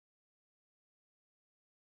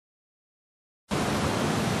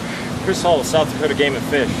Chris Hall with South Dakota Game and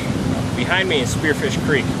Fish. Behind me is Spearfish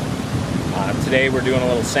Creek. Today we're doing a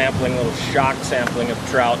little sampling, a little shock sampling of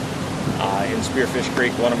trout in Spearfish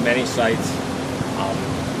Creek, one of many sites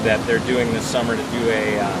that they're doing this summer to do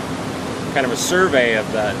a kind of a survey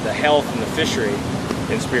of the health and the fishery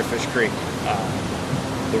in Spearfish Creek.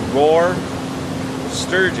 The roar of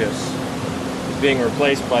Sturgis is being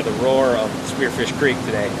replaced by the roar of Spearfish Creek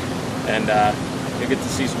today, and you get to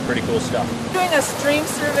see some pretty cool stuff. Doing a stream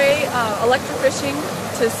survey, electrofishing,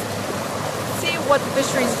 to see what the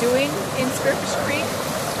fishery is doing in Spearfish Creek.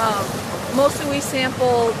 Mostly we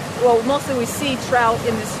sample, well, mostly we see trout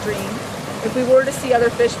in this stream. If we were to see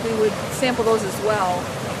other fish, we would sample those as well.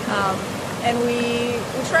 And we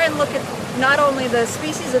try and look at not only the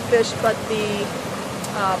species of fish, but the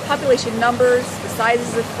population numbers, the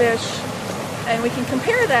sizes of fish, and we can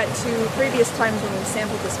compare that to previous times when we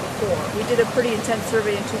sampled this before. We did a pretty intense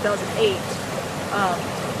survey in 2008,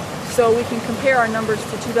 so we can compare our numbers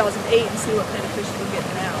to 2008 and see what kind of fish we're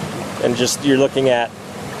getting now. And just, you're looking at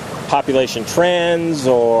population trends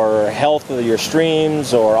or health of your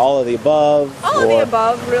streams or all of the above? All of the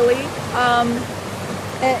above, really.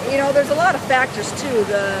 And, you know, there's a lot of factors too.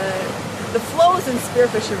 The flows in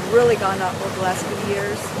spearfish have really gone up over the last few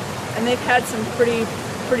years, and they've had some pretty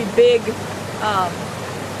big,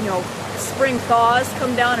 you know, spring thaws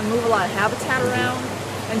come down and move a lot of habitat around,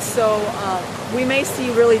 and so we may see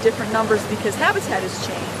really different numbers because habitat has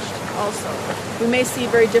changed also. We may see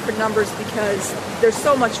very different numbers because there's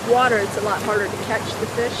so much water, it's a lot harder to catch the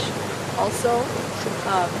fish also.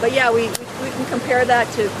 But yeah, we can compare that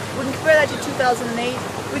to 2008.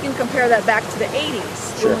 We can compare that back to the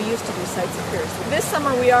 80s when we used to do sites up here. So this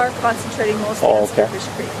summer we are concentrating mostly on Spearfish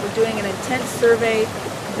Creek. We're doing an intense survey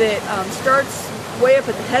that starts way up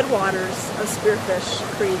at the headwaters of Spearfish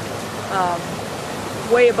Creek,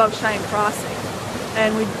 way above Cheyenne Crossing,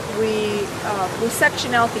 and we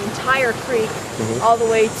section out the entire creek all the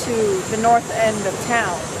way to the north end of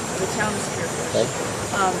town, the town of Spearfish.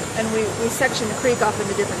 And we section the creek off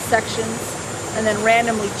into different sections, and then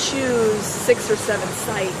randomly choose 6 or 7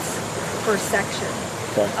 sites per section.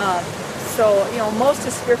 So, you know, most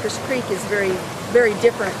of Spearfish Creek is very, very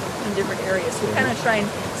different in different areas. We kind of try and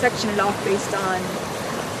section it off based on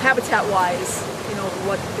habitat-wise, you know,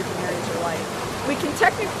 what the different areas are like. We can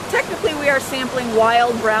technically we are sampling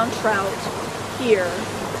wild brown trout here.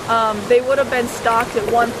 They would have been stocked at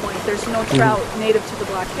one point. There's no trout native to the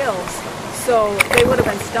Black Hills, so they would have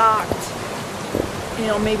been stocked, you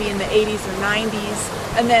know, maybe in the 80s or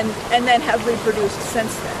 90s, and then have reproduced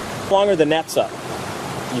since then. How long are the nets up?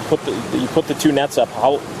 You put the 2 nets up.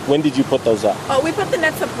 When did you put those up? Oh, we put the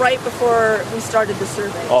nets up right before we started the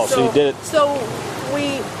survey. Oh, so you did it. So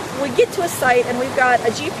we get to a site and we've got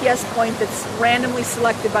a GPS point that's randomly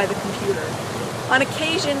selected by the computer. On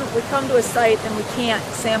occasion, we come to a site and we can't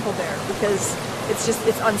sample there because it's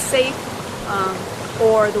unsafe,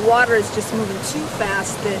 or the water is just moving too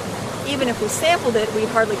fast that even if we sampled it, we'd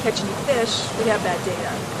hardly catch any fish. We have that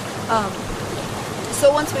data.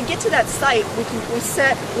 So once we get to that site, we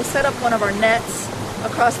set up one of our nets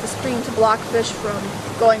across the stream to block fish from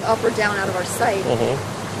going up or down out of our site.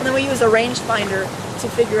 And then we use a rangefinder to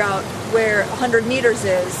figure out where 100 meters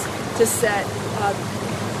is to set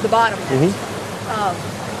the bottom net.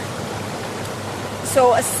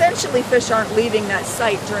 So essentially fish aren't leaving that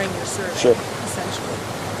site during your survey, essentially.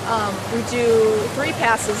 We do 3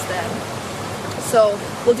 passes then. So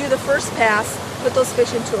we'll do the first pass, put those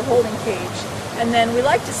fish into a holding cage, and then we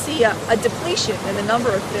like to see a depletion in the number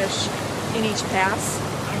of fish in each pass.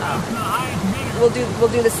 We'll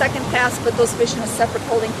do the second pass, put those fish in a separate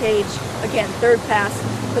holding cage. Again, third pass,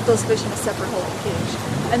 put those fish in a separate holding cage.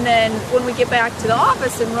 And then when we get back to the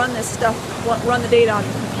office and run this stuff, run the data on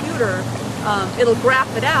the computer, it'll graph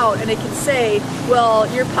it out and it can say,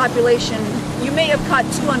 well, your population, you may have caught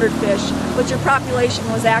 200 fish, but your population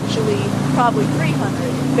was actually probably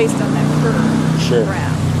 300 based on that curve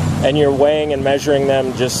graph. And you're weighing and measuring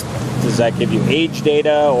them, just, does that give you age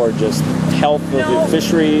data or just health of the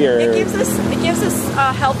fishery? Or it gives us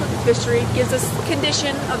health of the fishery, it gives us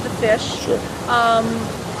condition of the fish.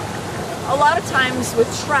 A lot of times with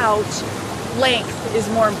trout, length is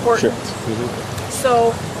more important.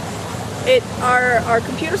 So our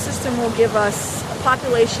computer system will give us a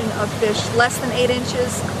population of fish less than 8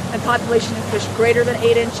 inches and population of fish greater than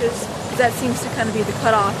 8 inches. That seems to kind of be the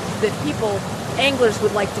cutoff that anglers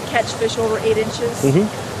would like to catch fish over 8 inches.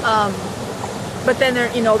 But then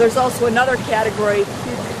there's also another category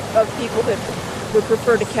of people that would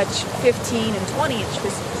prefer to catch 15 and 20-inch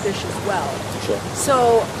fish as well.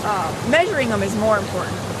 So measuring them is more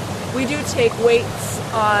important. We do take weights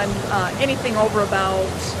on anything over about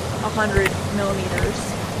 100 millimeters.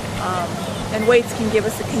 And weights can give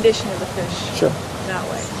us the condition of the fish. Sure. That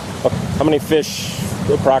way. Okay. How many fish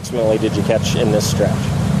approximately did you catch in this stretch?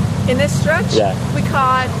 In this stretch, yeah, we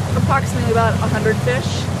caught approximately about 100 fish.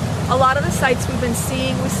 A lot of the sites we've been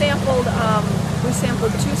seeing, we sampled 2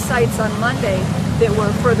 sites on Monday that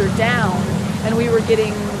were further down, and we were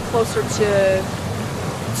getting closer to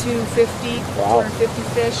 250, wow, 250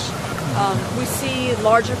 fish. We see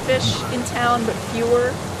larger fish in town, but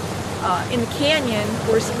fewer. In the canyon,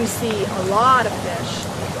 we see a lot of fish,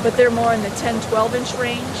 but they're more in the 10-12 inch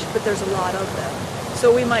range, but there's a lot of them.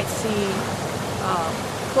 So we might see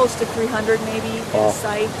close to 300 maybe in a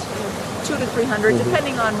site, 200 to 300,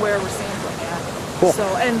 depending on where we're sampling at. Cool. So,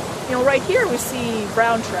 and right here we see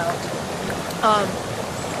brown trout.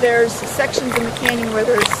 There's sections in the canyon where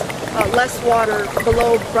there's less water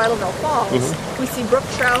below Bridalveil Falls. We see brook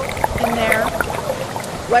trout in there.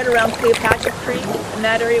 Right around Cleopatra Creek, in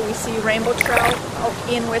that area we see rainbow trout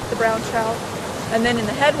in with the brown trout. And then in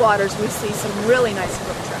the headwaters we see some really nice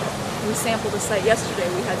brook trout. We sampled a site yesterday,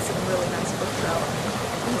 we had some really nice brook trout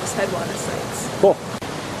in those headwater sites. Cool.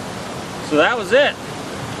 So that was it.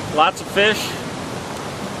 Lots of fish,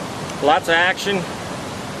 lots of action,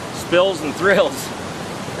 spills and thrills.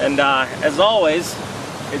 And as always,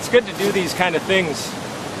 it's good to do these kind of things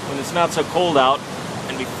when it's not so cold out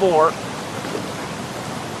and before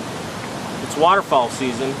it's waterfowl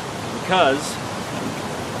season, because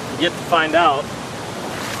you get to find out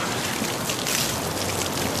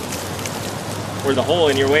where the hole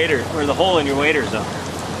in your waders are.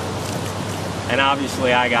 And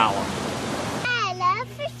obviously I got one.